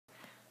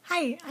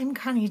Hi, I'm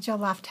Connie Jo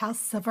Lofthouse,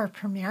 Silver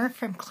Premier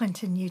from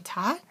Clinton,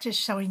 Utah, just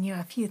showing you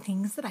a few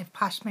things that I've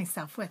poshed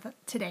myself with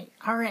today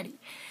already.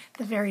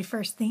 The very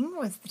first thing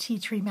was the tea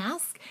tree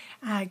mask.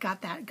 I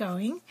got that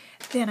going.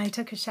 Then I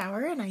took a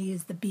shower and I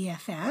used the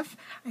BFF.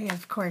 I,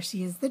 of course,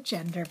 used the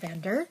Gender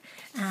Bender.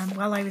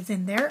 While I was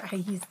in there, I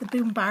used the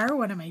Boom Bar,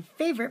 one of my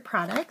favorite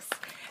products.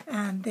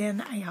 And then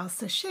I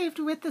also shaved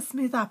with the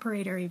Smooth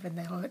Operator, even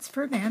though it's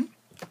for men.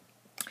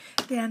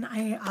 Then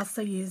I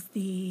also used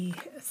the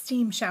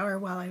steam shower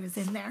while I was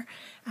in there.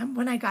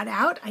 When I got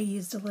out, I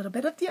used a little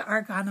bit of the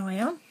argan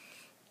oil.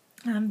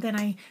 Then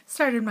I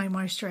started my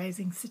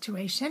moisturizing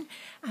situation.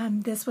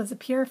 This was a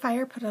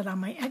purifier, put it on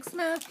my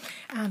eczema,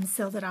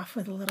 sealed it off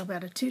with a little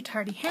bit of Too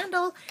Tardy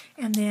handle,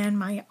 and then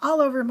my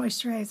all-over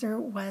moisturizer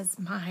was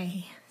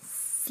my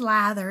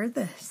Slather,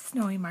 the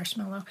Snowy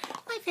Marshmallow.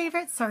 My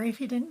favorite, sorry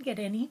if you didn't get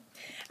any.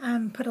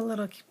 Put a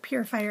little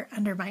purifier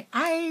under my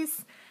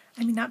eyes.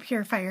 I mean, not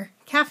purifier,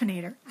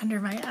 caffeinator under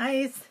my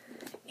eyes,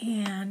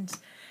 and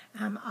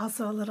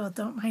also a little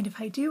Don't Mind If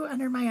I Do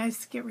under my eyes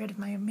to get rid of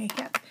my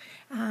makeup.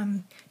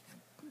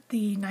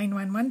 The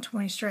 911 to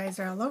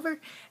moisturize all over,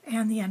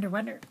 and the Under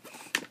Wonder.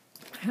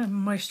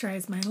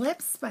 Moisturize my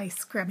lips by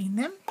scrubbing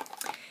them,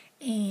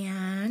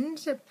 and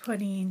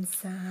putting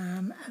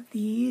some of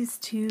these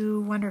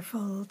two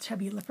wonderful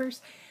chubby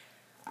lippers,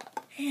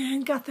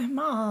 and got them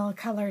all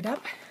colored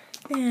up.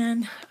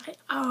 Then I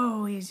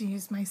always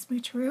use my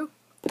Smoocheroo,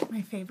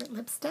 my favorite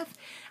lip stuff.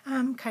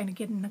 I'm kind of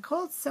getting a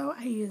cold, so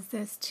I use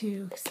this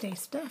to stay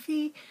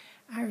stuffy,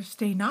 or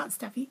stay not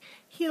stuffy.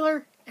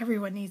 Healer,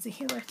 everyone needs a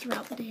healer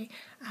throughout the day.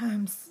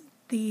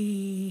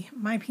 The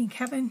My Pink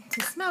Heaven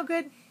to smell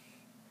good.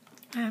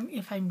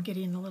 If I'm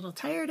getting a little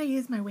tired, I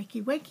use my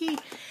Wakey Wakey.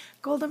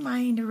 Golden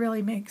Mind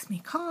really makes me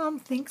calm,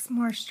 thinks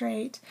more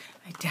straight.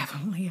 I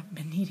definitely have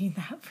been needing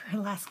that for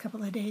the last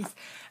couple of days.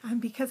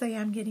 Because I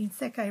am getting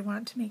sick, I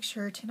want to make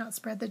sure to not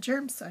spread the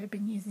germs, so I've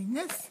been using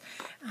this.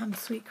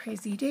 Sweet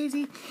Crazy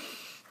Daisy.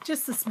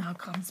 Just the smell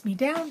calms me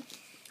down.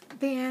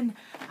 Then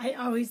I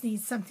always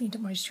need something to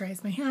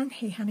moisturize my hand.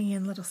 Hey Honey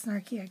and Little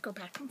Snarky I go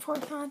back and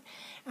forth on.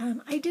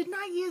 I did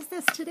not use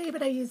this today,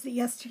 but I used it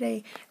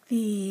yesterday,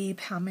 the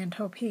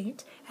Palmento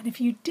paint. And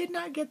if you did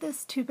not get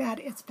this, too bad.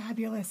 It's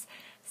fabulous.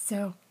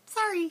 So,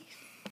 sorry.